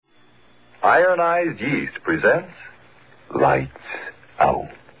Ironized Yeast presents Lights Out,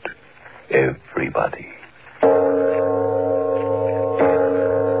 Everybody.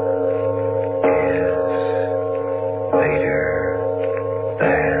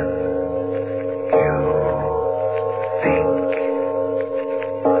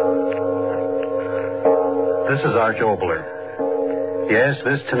 This is Arch Obler. Yes,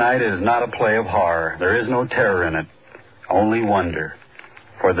 this tonight is not a play of horror. There is no terror in it, only wonder.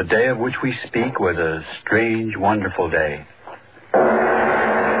 For the day of which we speak was a strange, wonderful day.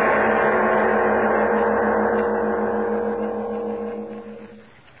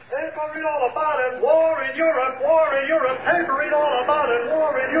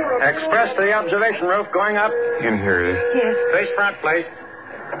 Express to the observation roof, going up. In here, Eve. Yes. Face front, please.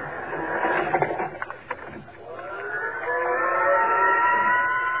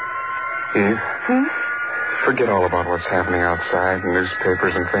 Eve? Forget all about what's happening outside,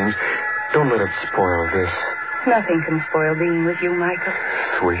 newspapers and things. Don't let it spoil this. Nothing can spoil being with you, Michael.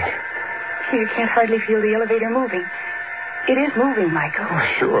 Sweet. You can't hardly feel the elevator moving. It is moving, Michael. Oh,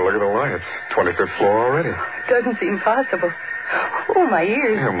 sure, look at the lights. 25th floor already. It doesn't seem possible. Oh, my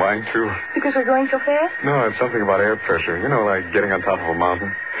ears. Yeah, mine too. Because we're going so fast? No, it's something about air pressure. You know, like getting on top of a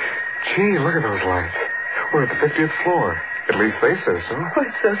mountain. Gee, look at those lights. We're at the 50th floor. At least they say so. Oh,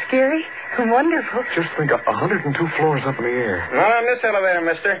 it's so scary and wonderful. Just think, 102 floors up in the air. Not on this elevator,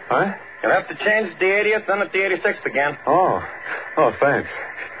 mister. Huh? You'll have to change at the 80th, then at the 86th again. Oh, thanks.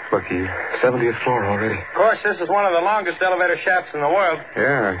 Look, Eve, 70th floor already. Of course, this is one of the longest elevator shafts in the world.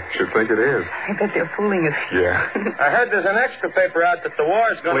 Yeah, I should think it is. I bet they're fooling us. Yeah. I heard there's an extra paper out that the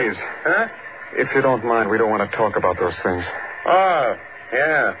war's going to... Please. Huh? If you don't mind, we don't want to talk about those things. Oh,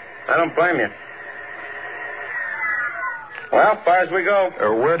 yeah. I don't blame you. Well, as far as we go.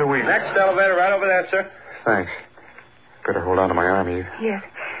 Where do we... Next elevator right over there, sir. Thanks. Better hold on to my arm, Eve. Yes.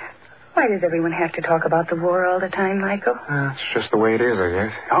 Why does everyone have to talk about the war all the time, Michael? It's just the way it is, I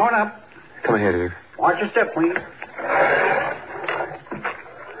guess. On up. Come ahead, Eve. Watch your step, please.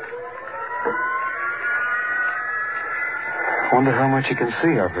 Wonder how much you can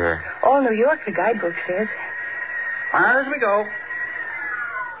see up there. All New York, the guidebook says. Far as we go.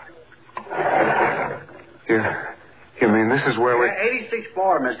 You mean this is where we... 86th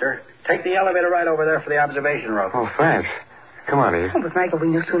floor, mister. Take the elevator right over there for the observation room. Oh, thanks. Come on, Eve. Oh, but Michael, we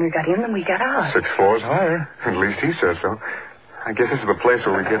no sooner got in than we got out. 6 floors higher. At least he says so. I guess this is the place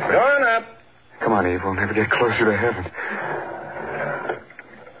where we get there. Going up. Come on, Eve. We'll never get closer to heaven.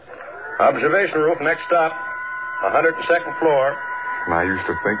 Observation roof, next stop. 102nd floor. And I used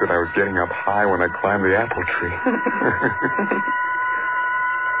to think that I was getting up high when I climbed the apple tree.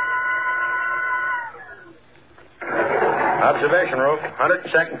 Observation roof,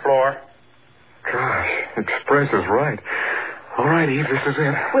 102nd floor. Gosh, Express is right. All right, Eve, this is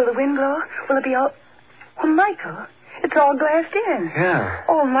it. Will the wind blow? Will it be all... Oh, Michael, it's all glassed in. Yeah.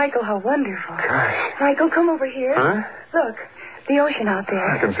 Oh, Michael, how wonderful. Gosh. Michael, come over here. Huh? Look, the ocean out I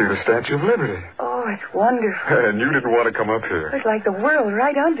there. can see the Statue of Liberty. Oh, it's wonderful. And you didn't want to come up here. It's like the world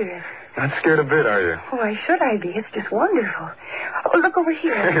right under it. Not scared a bit, are you? Oh, why should I be? It's just wonderful. Oh, look over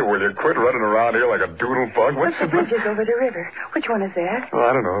here. Hey, will you quit running around here like a doodle bug? What's the bridges over the river? Which one is that? Oh,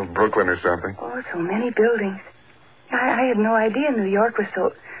 I don't know, Brooklyn or something. Oh, so many buildings. I had no idea New York was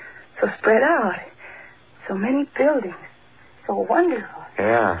so spread out. So many buildings. So wonderful.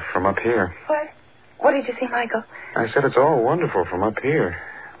 Yeah, from up here. What? What did you see, Michael? I said it's all wonderful from up here.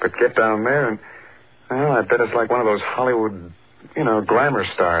 But get down there and, well, I bet it's like one of those Hollywood, glamour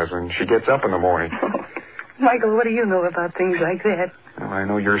stars when she gets up in the morning. Michael, what do you know about things like that? Well, I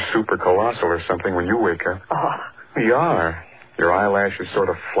know you're super colossal or something when you wake up. Oh. You are. Your eyelashes sort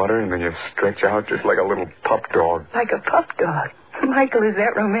of flutter and then you stretch out just like a little pup dog. Like a pup dog? Michael, is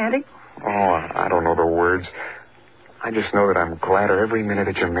that romantic? Oh, I don't know the words. I just know that I'm gladder every minute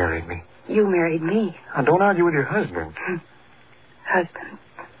that you married me. You married me. Now, don't argue with your husband. Husband.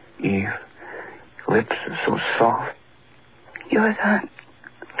 Eve, lips are so soft. Yours, huh?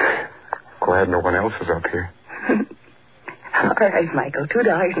 Glad no one else is up here. All right, Michael.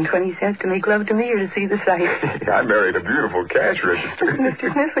 $2.20 to make love to me or to see the sight. I married a beautiful cash register.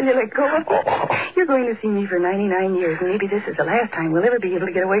 Mr. Smith, will you let go of me? Oh. You're going to see me for 99 years, and maybe this is the last time we'll ever be able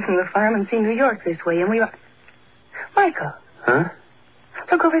to get away from the farm and see New York this way, and we... Michael. Huh?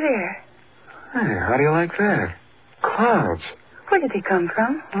 Look over there. Hey, how do you like that? Clouds. Where did they come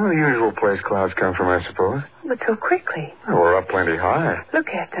from? Well, the usual place clouds come from, I suppose. But so quickly. Well, we're up plenty high. Look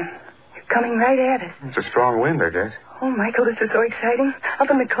at them. They're coming right at us. It's a strong wind, I guess. Oh, Michael, this is so exciting. Up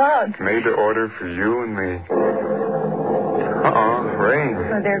in the clouds. Made to order for you and me. Rain.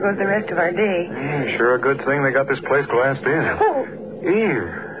 Well, there goes the rest of our day. Sure a good thing they got this place glassed in. Oh.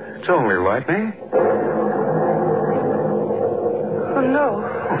 Eve, It's only lightning. Oh, no.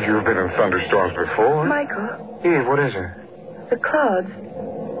 Oh, you've been in thunderstorms before. Michael, Eve, what is it? the clouds,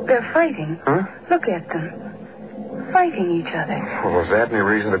 they're fighting. Huh? Look at them. Fighting each other. Well, is that any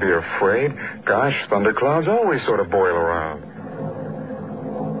reason to be afraid? Gosh, thunderclouds always sort of boil around.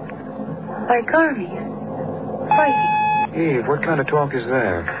 Like armies. Fighting. Eve, what kind of talk is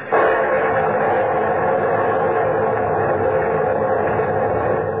that?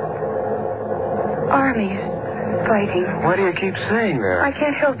 Armies. Fighting. Why do you keep saying that? I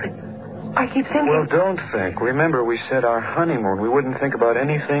can't help it. I keep thinking... Well, don't think. Remember, we said our honeymoon. We wouldn't think about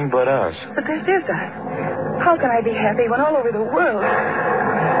anything but us. But this is us. How can I be happy when all over the world...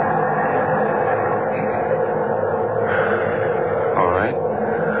 All right.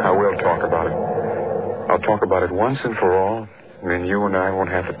 I will talk about it. I'll talk about it once and for all, and then you and I won't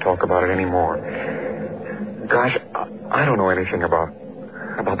have to talk about it anymore. Gosh, I don't know anything about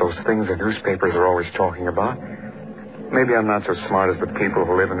those things the newspapers are always talking about. Maybe I'm not so smart as the people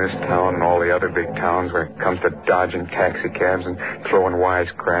who live in this town and all the other big towns when it comes to dodging taxi cabs and throwing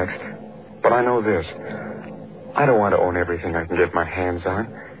wisecracks. But I know this. I don't want to own everything I can get my hands on.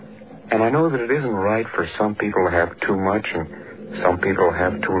 And I know that it isn't right for some people to have too much and some people to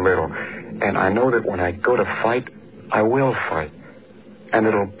have too little. And I know that when I go to fight, I will fight. And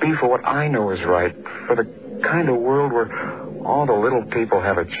it'll be for what I know is right, for the kind of world where all the little people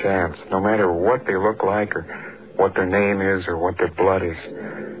have a chance, no matter what they look like or what their name is or what their blood is.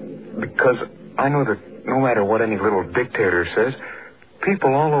 Because I know that no matter what any little dictator says,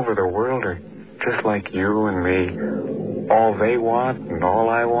 people all over the world are just like you and me. All they want and all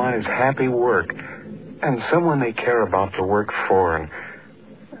I want is happy work and someone they care about to work for and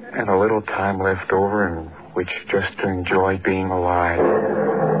a little time left over in which just to enjoy being alive.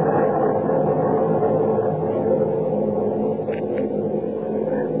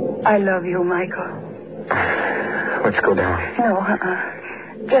 I love you, Michael. Let's go down. No,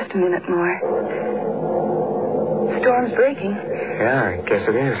 just a minute more. Storm's breaking. Yeah, I guess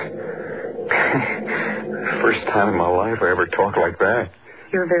it is. First time in my life I ever talked like that.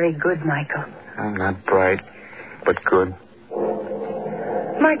 You're very good, Michael. I'm not bright, but good.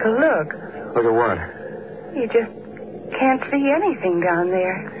 Michael, look. Look at what? You just can't see anything down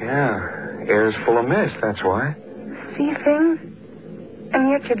there. Yeah, air's full of mist, that's why. See things, and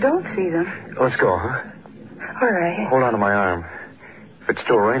yet you don't see them. Let's go, huh? All right. Hold on to my arm. If it's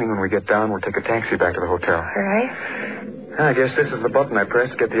still raining when we get down, we'll take a taxi back to the hotel. All right. I guess this is the button I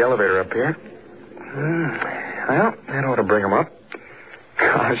pressed to get the elevator up here. Well, that ought to bring them up.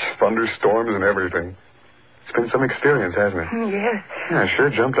 Gosh, thunderstorms and everything. It's been some experience, hasn't it? Yes. Yeah, I sure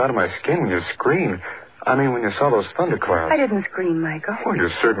jumped out of my skin when you screamed. I mean, when you saw those thunderclouds. I didn't scream, Michael. Well, you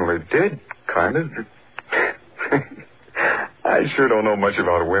certainly did, kind of. I sure don't know much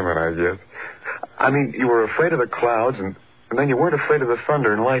about women, I guess. I mean, you were afraid of the clouds, and then you weren't afraid of the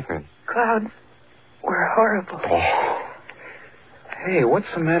thunder and lightning. Clouds were horrible. Oh. Hey, what's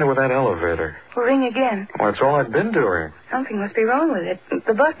the matter with that elevator? Well, ring again. Well, that's all I've been doing. Something must be wrong with it.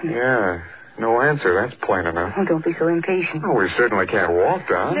 The button. Yeah, no answer. That's plain enough. Oh, don't be so impatient. Oh, we certainly can't walk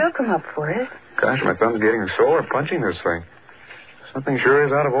down. They'll come up for us. Gosh, my thumb's getting sore punching this thing. Something sure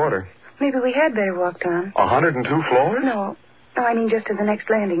is out of order. Maybe we had better walk down. 102 floors? No, I mean just to the next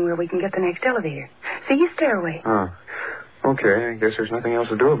landing where we can get the next elevator. See your stairway. Oh, okay. I guess there's nothing else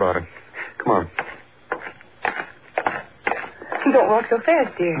to do about it. Come on. Don't walk so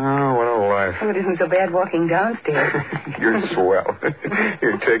fast, dear. Oh, what a life. Oh, it isn't so bad walking downstairs. You're swell.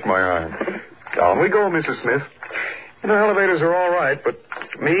 Here, take my arm. Down we go, Mrs. Smith. The elevators are all right, but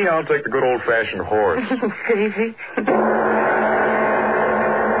me, I'll take the good old-fashioned horse. Crazy.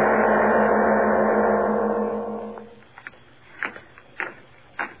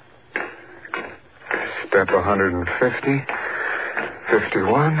 Step 150,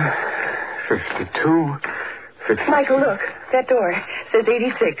 51, 52, 56. Michael, look. That door says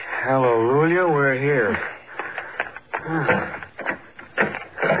 86. Hallelujah, we're here.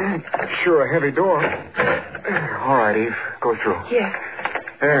 Sure, a heavy door. All right, Eve, go through. Yes.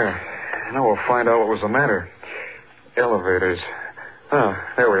 There. Now we'll find out what was the matter. Elevators. Oh,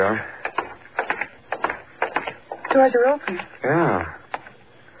 there we are. Doors are open. Yeah.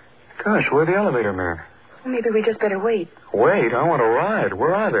 Gosh, where'd the elevator man? Well, maybe we just better wait. Wait, I want to ride.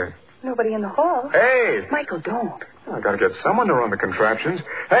 Where are they? Nobody in the hall. Hey! Michael, don't. I gotta get someone to run the contraptions.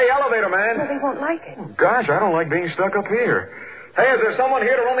 Hey, elevator man! Well, they won't like it. Gosh, I don't like being stuck up here. Hey, is there someone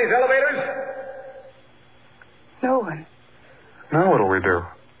here to run these elevators? No one. Now what'll we do?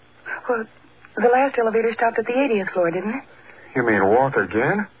 Well, the last elevator stopped at the 80th floor, didn't it? You mean walk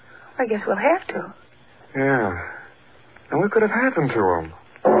again? I guess we'll have to. Yeah. And what could have happened to him?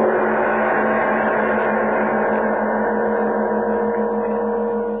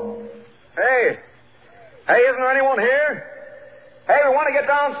 Hey, isn't there anyone here? Hey, we want to get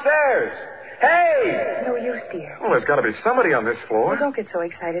downstairs. Hey! It's no use, dear. Well, there's got to be somebody on this floor. Well, don't get so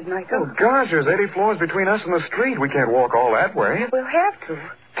excited, Michael. Oh, gosh, there's 80 floors between us and the street. We can't walk all that way. We'll have to.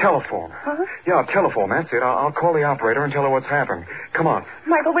 Telephone. Huh? Yeah, telephone. That's it. I'll call the operator and tell her what's happened. Come on.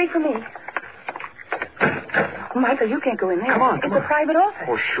 Michael, wait for me. Michael, you can't go in there. Come on. It's a private office.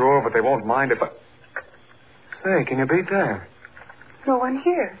 Oh, sure, but they won't mind if I... Hey, can you beat that? No one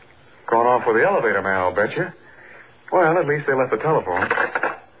here. Gone off with the elevator man, I'll bet you. Well, at least they left the telephone.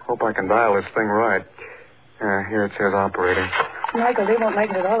 Hope I can dial this thing right. Here it says operator. Michael, they won't like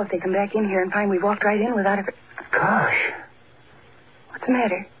it at all if they come back in here and find we walked right in without a... Gosh. What's the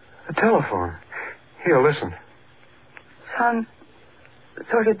matter? The telephone. Here, listen. Sounds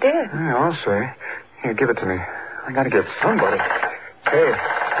sort of dead. Yeah, I'll say. Here, give it to me. I gotta get somebody.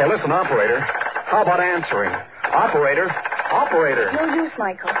 Hey, listen, operator. How about answering? Operator. No use,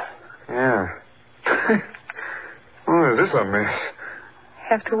 Michael. Yeah. Oh, is this a mess?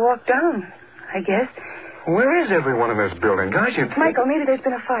 Have to walk down, I guess. Where is everyone in this building? Gosh, you... Michael, maybe there's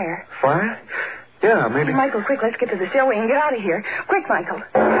been a fire. Fire? Yeah, maybe... Michael, quick, let's get to the stairway and get out of here. Quick, Michael.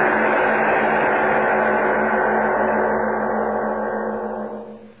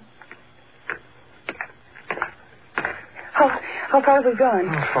 How far have we gone?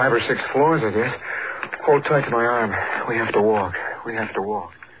 5 or 6 floors, I guess. Hold tight to my arm. We have to walk.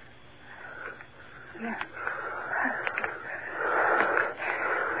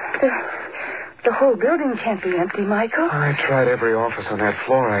 The whole building can't be empty, Michael. I tried every office on that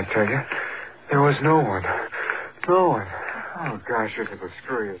floor, I tell you. There was no one. Oh, gosh, this is the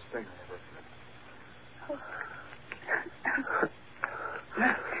screwiest thing I ever...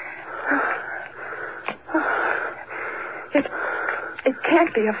 It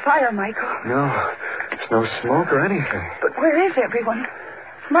can't be a fire, Michael. No, there's no smoke or anything. But where is everyone?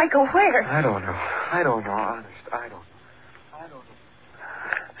 Michael, where? I don't know, honest. I don't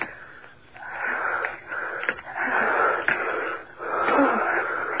know.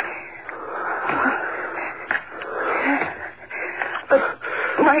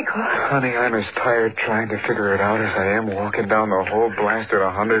 Michael. Honey, I'm as tired trying to figure it out as I am walking down the whole blasted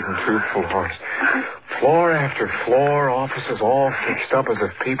 102 floors. Floor after floor, offices all fixed up as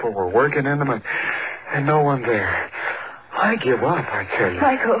if people were working in them, and no one there. I give up, I tell you.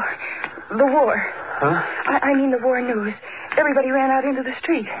 Michael, the war. Huh? I mean the war news. Everybody ran out into the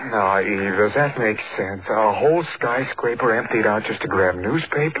street. No, Eve, does that make sense? A whole skyscraper emptied out just to grab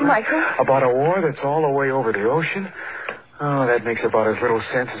newspapers? Michael? About a war that's all the way over the ocean? Oh, that makes about as little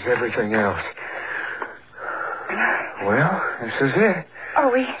sense as everything else. Well, this is it.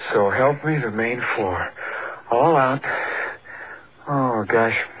 Are we? So help me, the main floor. All out. Oh,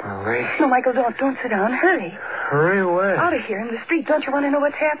 gosh, my legs. No, Michael, don't sit down. Hurry. Hurry away. Out of here in the street. Don't you want to know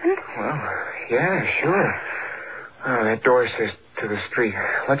what's happened? Well, yeah, sure. Oh, that door says to the street.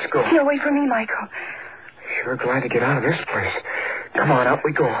 Let's go. Stay away from me, Michael. Sure glad to get out of this place. Come on, up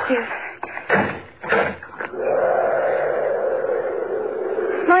we go. Yes.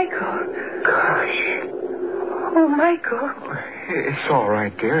 Michael. Gosh. Oh, Michael. It's all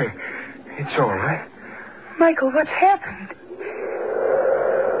right, dear. It's all right. Michael, what's happened?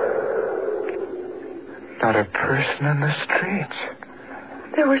 Not a person in the streets.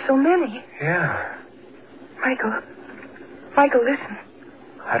 There were so many. Yeah. Michael, listen.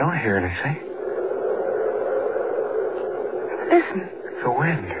 I don't hear anything. Listen. The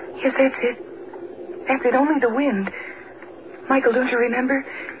wind. Yes, that's it. That's it, only the wind. Michael, don't you remember?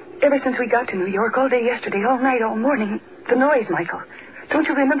 Ever since we got to New York, all day yesterday, all night, all morning, the noise, Michael. Don't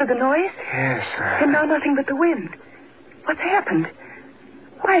you remember the noise? Yes, And now nothing but the wind. What's happened?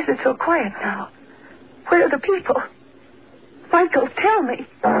 Why is it so quiet now? Where are the people? Michael, tell me.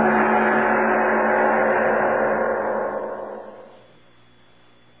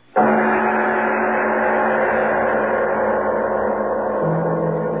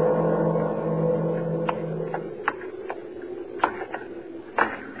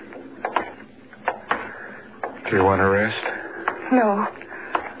 Do you want to rest? No.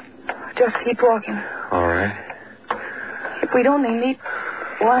 Just keep walking. All right. If we'd only meet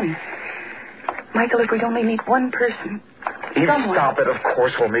one. Michael, if we'd only meet one person. Eve, Someone. stop it. Of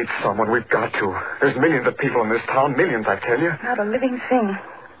course we'll meet someone. We've got to. There's millions of people in this town. Millions, I tell you. Not a living thing.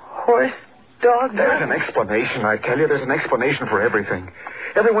 Horse, dog, There's an explanation, I tell you. There's an explanation for everything.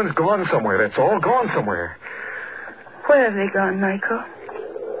 Everyone's gone somewhere, that's all. Gone somewhere. Where have they gone, Michael?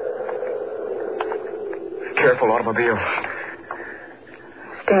 Careful, automobile.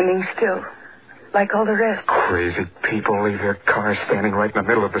 Standing still. Like all the rest. Crazy people leave their cars standing right in the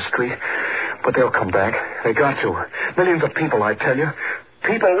middle of the street. But they'll come back. They got to. Millions of people, I tell you.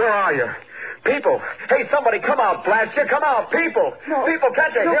 People, where are you? People. Hey, somebody come out, blast you. Come out. People. No. People,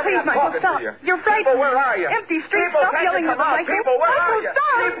 can't you No, hear me? please, I'm Michael, talking stop. to you. You're frightened. People, where are you? Empty streets. People, Stop can't yelling you at come them, out? Michael. People, where Michael, are you?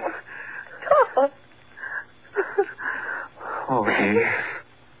 stop. People. Stop. Oh,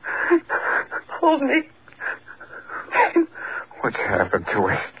 Eve. Hold me. What's happened to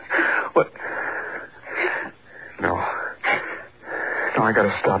us? What? No. No, I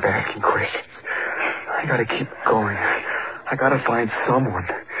gotta stop asking questions. I gotta keep going. I gotta find someone.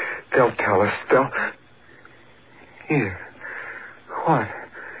 They'll tell us. Eve. What?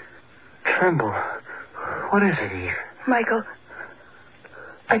 Tremble. What is it, Eve? Michael,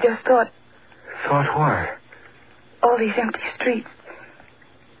 I just thought Thought what? all these empty streets.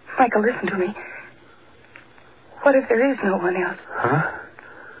 Michael, listen to me. What if there is no one else? Huh?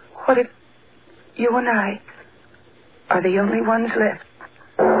 What if you and I are the only ones left?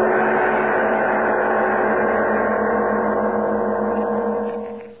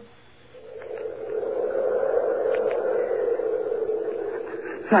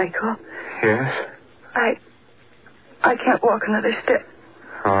 Michael, Yes? I can't walk another step.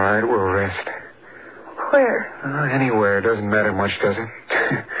 All right, we'll rest. Where? Anywhere. Doesn't matter much, does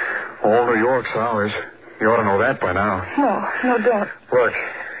it? All New York's ours. You ought to know that by now. No, don't. Look,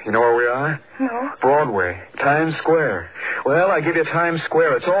 you know where we are? No. Broadway. Times Square. Well, I give you Times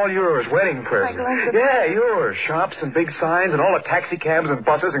Square. It's all yours. Wedding present. Michael, Yeah, yours. Shops and big signs and all the taxi cabs and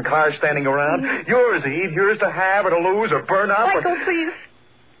buses and cars standing around. Yours, Eve. Yours to have or to lose or burn up. Michael, please.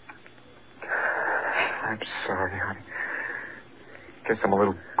 I'm sorry, honey. Guess I'm a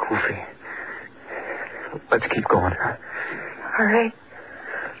little goofy. Let's keep going. All right.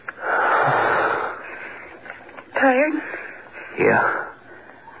 Tired? Yeah.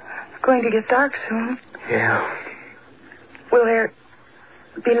 It's going to get dark soon. Yeah. Will there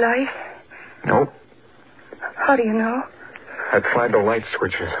be light? Nope. How do you know? I tried the light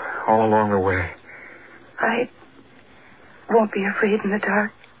switches all along the way. I won't be afraid in the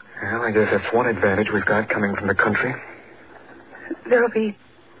dark. Well, I guess that's one advantage we've got coming from the country. There'll be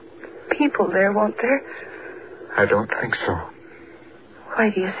people there, won't there? I don't think so. Why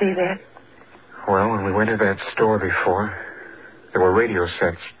do you say that? Well, when we went to that store before, there were radio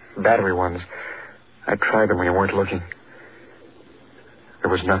sets, battery ones. I tried them when you weren't looking.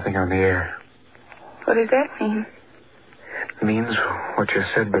 There was nothing on the air. What does that mean? It means what you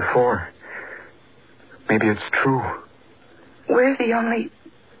said before. Maybe it's true. We're the only...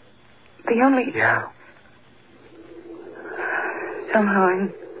 Yeah. Somehow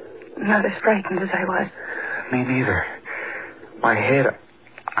I'm not as frightened as I was. Me neither. My head,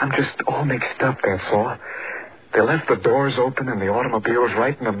 I'm just all mixed up, that's all. They left the doors open and the automobile's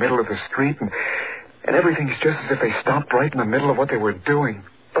right in the middle of the street, and everything's just as if they stopped right in the middle of what they were doing.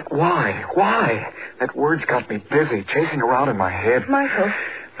 But why? Why? That word's got me busy, chasing around in my head. Michael.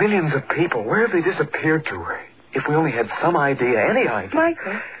 Millions of people. Where have they disappeared to? If we only had some idea, any idea.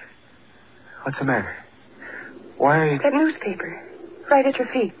 Michael. What's the matter? Why are you... That newspaper. Right at your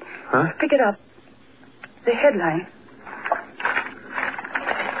feet. Huh? Pick it up. The headline.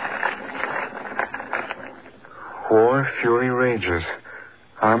 War fury rages.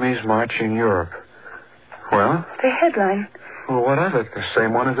 Armies march in Europe. Well? The headline. Well, what of it? The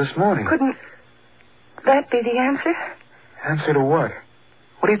same one as this morning. Couldn't that be the answer? Answer to what?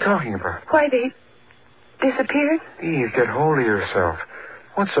 What are you talking about? Why they disappeared? Eve, get hold of yourself.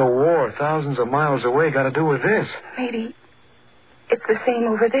 What's a war thousands of miles away got to do with this? Maybe it's the same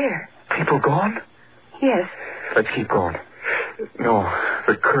over there. People gone? Yes. Let's keep going. No,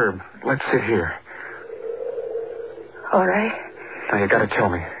 the curb. Let's sit here. All right. Now, you got to tell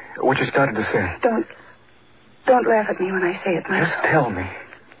me what you started to say. Don't laugh at me when I say it, Michael. Just tell me.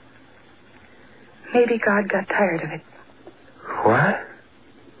 Maybe God got tired of it. What?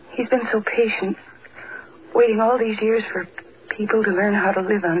 He's been so patient, waiting all these years for people to learn how to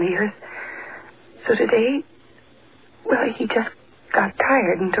live on the earth. So today, well, he just got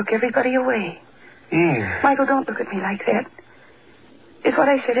tired and took everybody away. Eve. Michael, don't look at me like that. Is what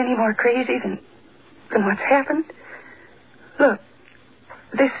I said any more crazy than what's happened? Look,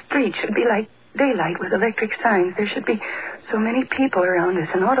 this street should be like daylight with electric signs. There should be so many people around us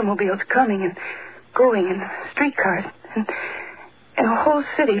and automobiles coming and going and streetcars and a whole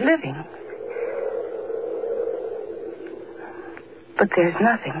city living. But there's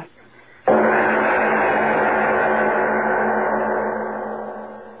nothing.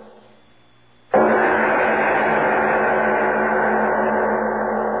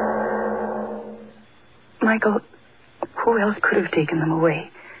 Michael, who else could have taken them away?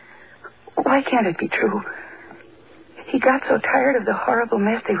 Why can't it be true? He got so tired of the horrible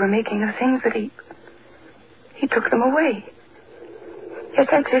mess they were making of things that he took them away. Yes,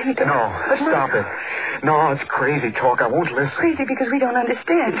 that's it. He took... No, stop it. No, it's crazy talk. I won't listen. Crazy because we don't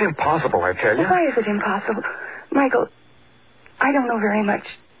understand. It's impossible, I tell you. Why is it impossible? Michael, I don't know very much,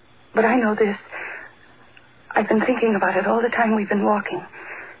 but I know this. I've been thinking about it all the time we've been walking.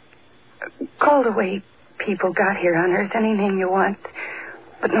 Call the way people got here on Earth any name you want.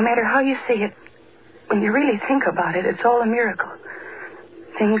 But no matter how you say it, when you really think about it, it's all a miracle.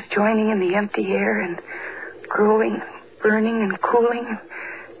 Things joining in the empty air and growing, burning and cooling.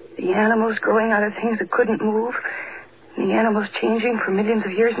 The animals growing out of things that couldn't move. And the animals changing for millions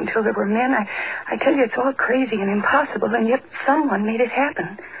of years until there were men. I tell you, it's all crazy and impossible, and yet someone made it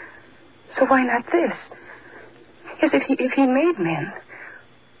happen. So why not this? Yes, if he made men,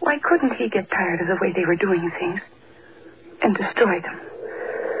 why couldn't he get tired of the way they were doing things and destroy them?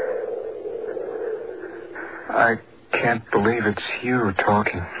 I can't believe it's you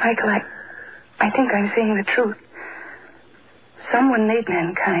talking. Michael, I think I'm saying the truth. Someone made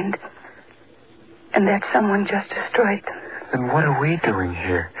mankind, and that someone just destroyed them. Then what are we doing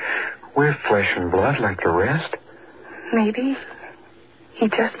here? We're flesh and blood like the rest. Maybe he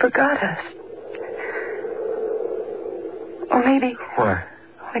just forgot us. Or maybe... What?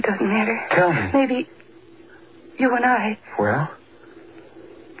 It doesn't matter. Tell me. Maybe you and I... Well?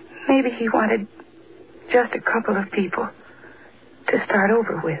 Maybe he wanted just a couple of people to start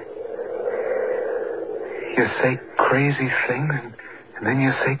over with. You say crazy things, and then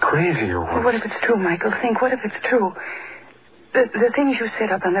you say crazier ones. Well, what if it's true, Michael? Think, what if it's true? The things you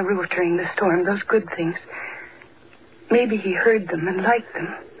said up on the roof during the storm, those good things. Maybe he heard them and liked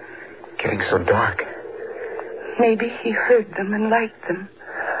them. Getting so dark. Maybe he heard them and liked them.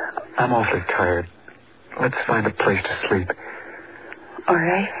 I'm awfully tired. Let's find a place to sleep. All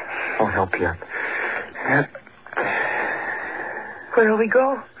right. I'll help you. Where'll we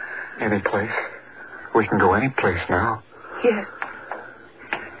go? Any place. We can go any place now. Yes.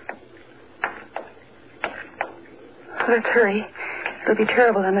 Let's hurry. It'll be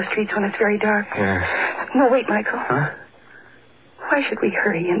terrible on the streets when it's very dark. Yes. No, wait, Michael. Huh? Why should we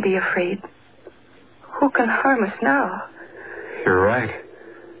hurry and be afraid? Who can harm us now? You're right.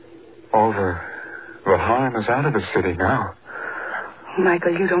 All the harm is out of the city now.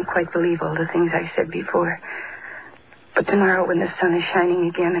 Michael, you don't quite believe all the things I said before. But tomorrow when the sun is shining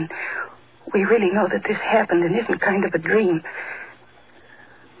again and we really know that this happened and isn't kind of a dream,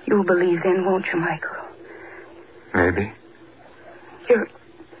 you'll believe then, won't you, Michael? Maybe.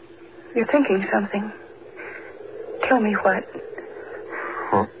 You're thinking something. Tell me what.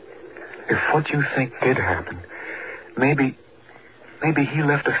 Well, if what you think did happen, maybe he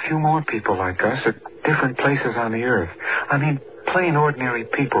left a few more people like us at different places on the earth. I mean, plain ordinary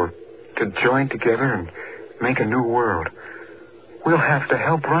people to join together and make a new world. We'll have to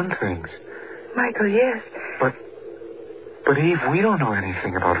help run things. Michael, yes. But Eve, we don't know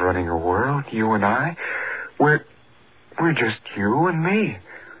anything about running a world, you and I. We're just you and me.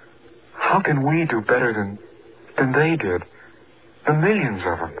 How can we do better than they did? The millions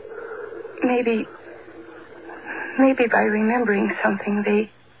of them. Maybe by remembering something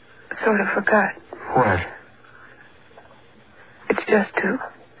they sort of forgot. What? It's just to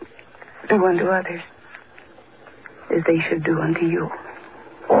do unto others as they should do unto you.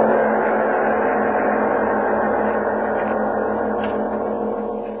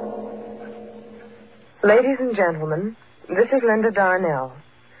 Ladies and gentlemen, this is Linda Darnell.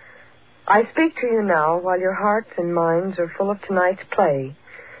 I speak to you now while your hearts and minds are full of tonight's play,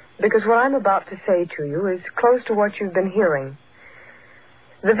 because what I'm about to say to you is close to what you've been hearing.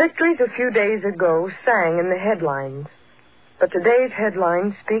 The victories a few days ago sang in the headlines, but today's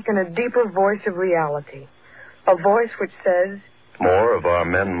headlines speak in a deeper voice of reality, a voice which says, More of our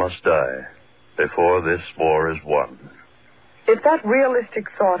men must die before this war is won. If that realistic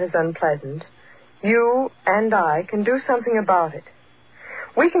thought is unpleasant, you and I can do something about it.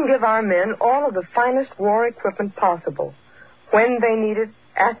 We can give our men all of the finest war equipment possible, when they need it,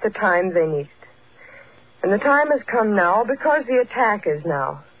 at the time they need it. And the time has come now because the attack is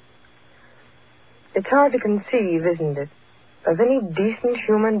now. It's hard to conceive, isn't it, of any decent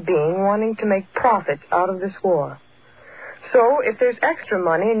human being wanting to make profits out of this war. So, if there's extra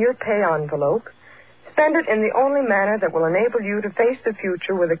money in your pay envelope, spend it in the only manner that will enable you to face the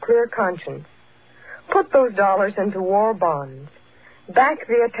future with a clear conscience. Put those dollars into war bonds. Back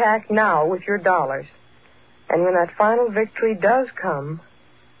the attack now with your dollars. And when that final victory does come,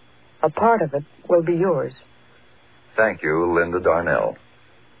 a part of it will be yours. Thank you, Linda Darnell.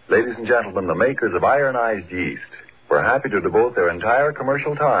 Ladies and gentlemen, the makers of Ironized Yeast were happy to devote their entire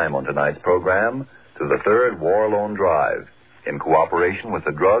commercial time on tonight's program to the third War Loan Drive in cooperation with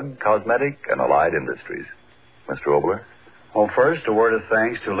the Drug, Cosmetic, and Allied Industries. Mr. Obler? Well, first, a word of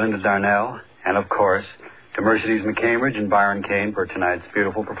thanks to Linda Darnell and, of course, to Mercedes McCambridge and Byron Kane for tonight's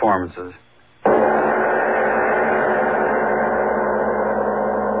beautiful performances.